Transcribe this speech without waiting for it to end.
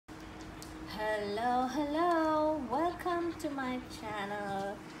Hello, welcome to my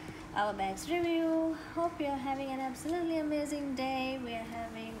channel, our bags review. Hope you're having an absolutely amazing day. We are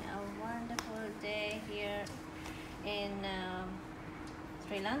having a wonderful day here in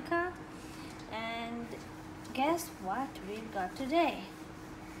Sri Lanka, and guess what we've got today?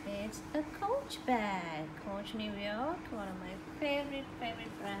 It's a Coach bag, Coach New York, one of my favorite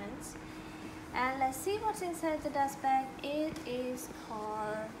brands. And let's see what's inside the dust bag. It is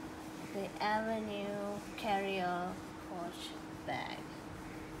called the Avenue Carrier Coach bag.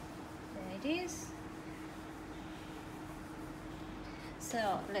 There it is.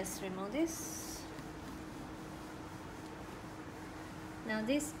 So let's remove this. Now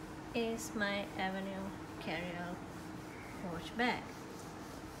this is my Avenue Carrier Coach bag.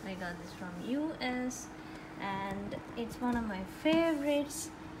 I got this from US and it's one of my favorites.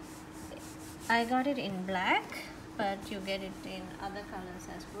 I got it in black, but you get it in other colors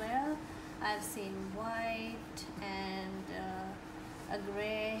as well. I've seen white and a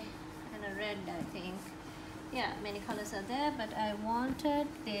gray and a red, I think. Yeah, many colors are there, but I wanted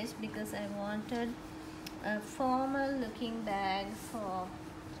this because I wanted a formal looking bag for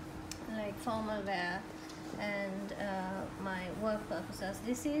like formal wear and my work purposes.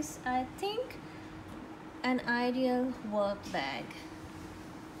 This is, I think, an ideal work bag,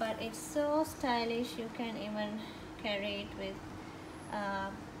 but it's so stylish. You can even carry it with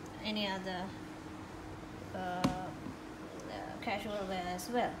any other casual wear as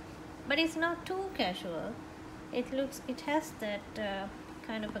well, but it's not too casual. It has that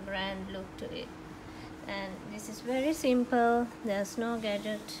kind of a grand look to it, and this is very simple. There's no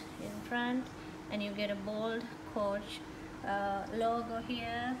gadget in front, and you get a bold Coach logo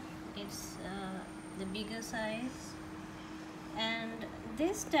here. It's the bigger size, and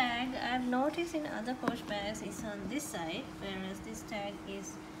this tag I've noticed in other Coach bags is on this side, whereas this tag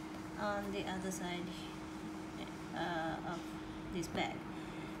is on the other side of this bag.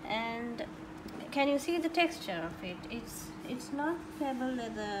 And can you see the texture of it? It's not pebble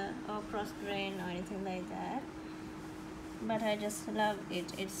leather or cross grain or anything like that, but I just love it.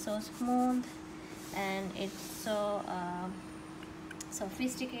 It's so smooth and it's so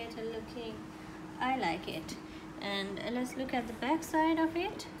sophisticated looking. I like it. And let's look at the back side of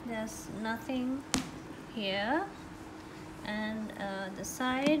it. There's nothing here, and the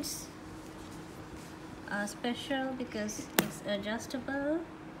sides are special because it's adjustable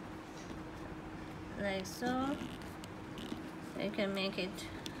like so. You can make it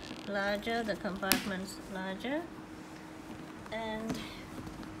larger, the compartments larger. And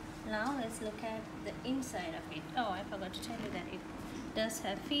now let's look at the inside of it. Oh, I forgot to tell you that it does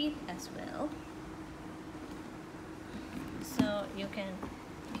have feet as well, so you can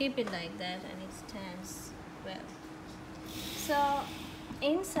keep it like that and it stands well. So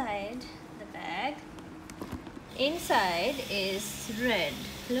inside the bag, inside is red.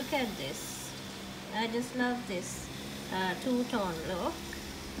 Look at this. I just love this two-tone look.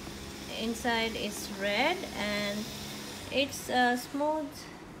 Inside is red and it's smooth.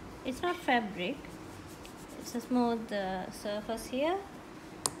 It's not fabric, it's a smooth surface here.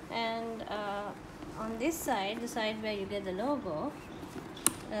 And on this side, the side where you get the logo,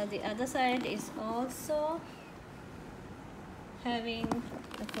 the other side is also having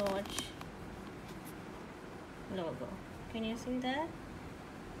the Coach logo. Can you see that?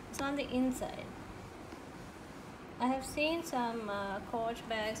 It's on the inside. I have seen some Coach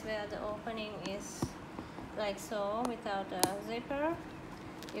bags where the opening is like so without a zipper.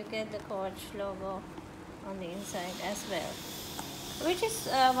 You get the Coach logo on the inside as well, which is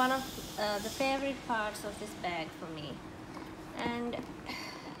one of the favorite parts of this bag for me. And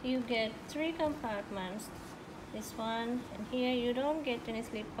you get 3 compartments, this one, and here you don't get any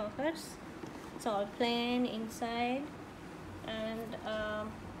slip pockets. It's all plain inside. And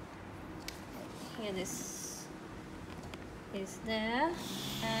here this is there,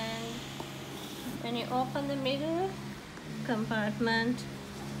 and when you open the middle compartment,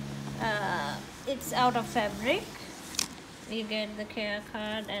 it's out of fabric. You get the care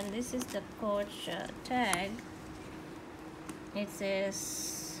card, and this is the Coach tag. It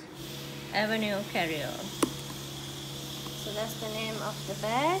says Avenue Carrier. So that's the name of the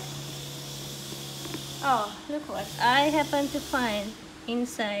bag. Oh, look what I happen to find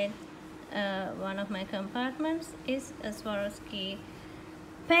inside one of my compartments is a Swarovski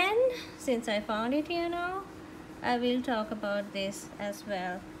pen. Since I found it here now, I will talk about this as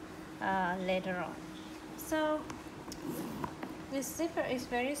well later on. So this zipper is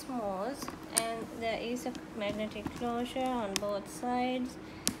very smooth, and there is a magnetic closure on both sides,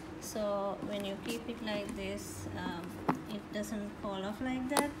 so when you keep it like this, it doesn't fall off like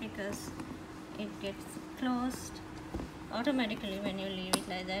that because it gets closed automatically. When you leave it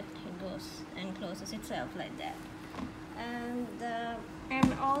like that, it goes and closes itself like that.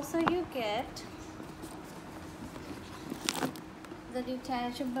 And also you get the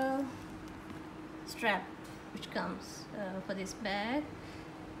detachable strap which comes for this bag.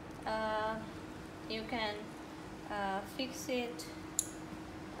 You can fix it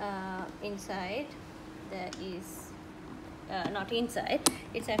inside. That is not inside,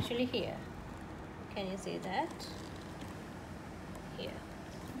 it's actually here. Can you see that? Here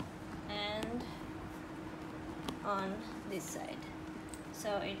and on this side.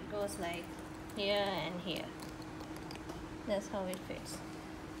 So it goes like here and here. That's how it fits.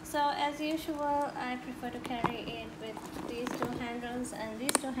 So as usual, I prefer to carry it with these two handles, and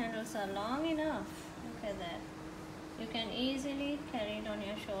these two handles are long enough. Look at that. You can easily carry it on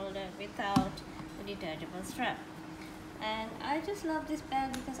your shoulder without a detachable strap. And I just love this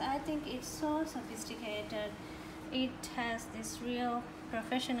bag because I think it's so sophisticated. It has this real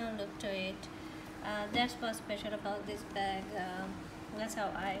professional look to it. That's what's special about this bag. That's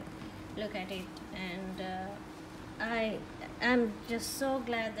how I look at it, and I am just so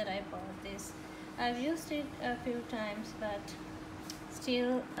glad that I bought this. I've used it a few times, but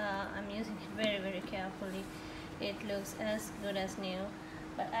still I'm using it very, very carefully. It looks as good as new,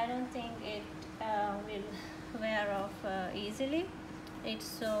 but I don't think it will wear off easily. It's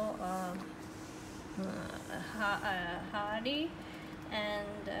so hardy,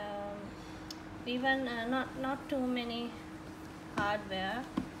 and even not too many hardware.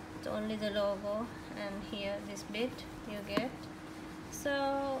 It's only the logo and here this bit you get.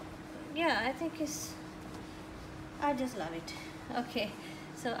 So yeah, I think I just love it. Okay,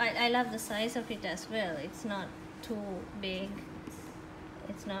 so I love the size of it as well. It's not too big,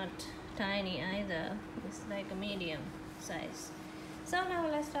 it's not tiny either. It's like a medium size. So now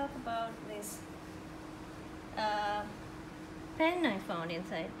let's talk about this pen I found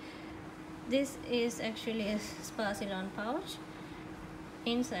inside. This is actually a Sparsilon pouch.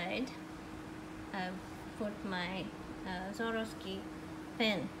 Inside I've put my Swarovski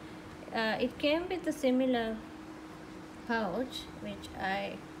pen. It came with a similar pouch which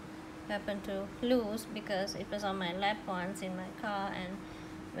I happened to lose because it was on my lap once in my car, and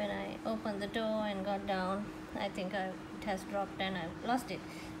when I opened the door and got down, I think it has dropped and I've lost it.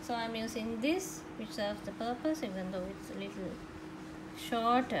 So I'm using this, which serves the purpose, even though it's a little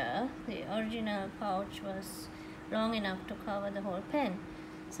shorter. The original pouch was long enough to cover the whole pen.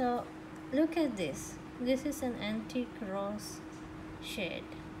 So look at this. This is an antique rose shade,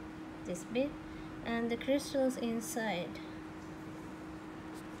 this bit, and the crystals inside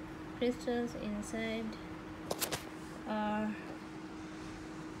are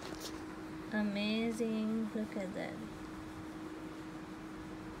amazing. Look at that.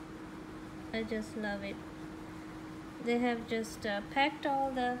 I just love it. They have just packed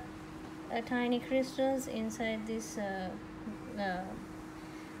all the tiny crystals inside this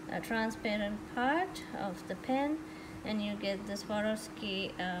transparent part of the pen, and you get the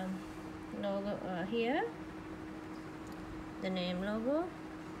Swarovski logo here, the name logo,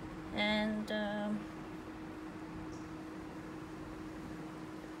 and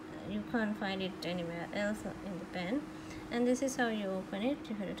you can't find it anywhere else in the pen. And this is how you open it.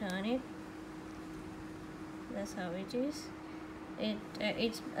 You have to turn it. That's how it is.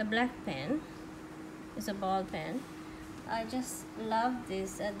 It's a black pen. It's a ball pen. I just love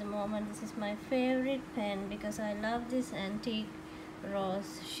this at the moment. This is my favorite pen because I love this antique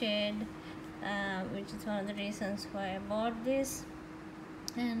rose shade, which is one of the reasons why I bought this.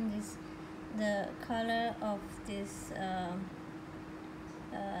 And the color of this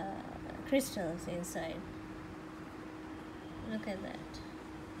crystals inside. Look at that.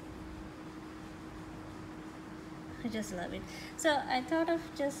 I just love it. So I thought of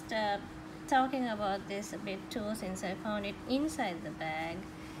just talking about this a bit too, since I found it inside the bag.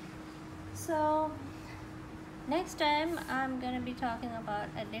 So next time I'm gonna be talking about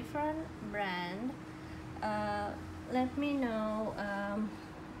a different brand. Let me know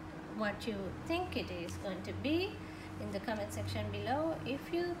what you think it is going to be in the comment section below.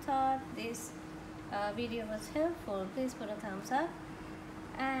 If you thought this video was helpful, please put a thumbs up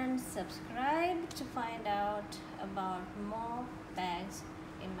and subscribe to find out about more bags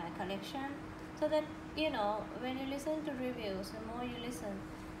in my collection, so that when you listen to reviews, the more you listen,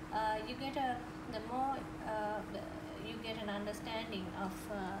 you get an understanding of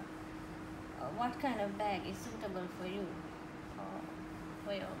what kind of bag is suitable for you,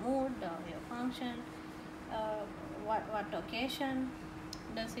 for your mood or your function, what occasion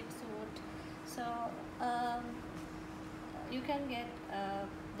does it suit. So you can get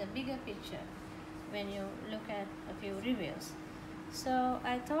the bigger picture when you look at a few reviews. So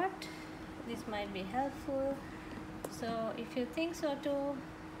I thought this might be helpful. So if you think so too,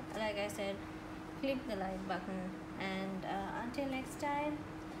 like I said, click the like button, and until next time,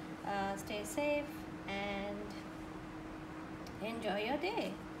 stay safe and enjoy your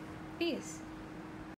day. Peace.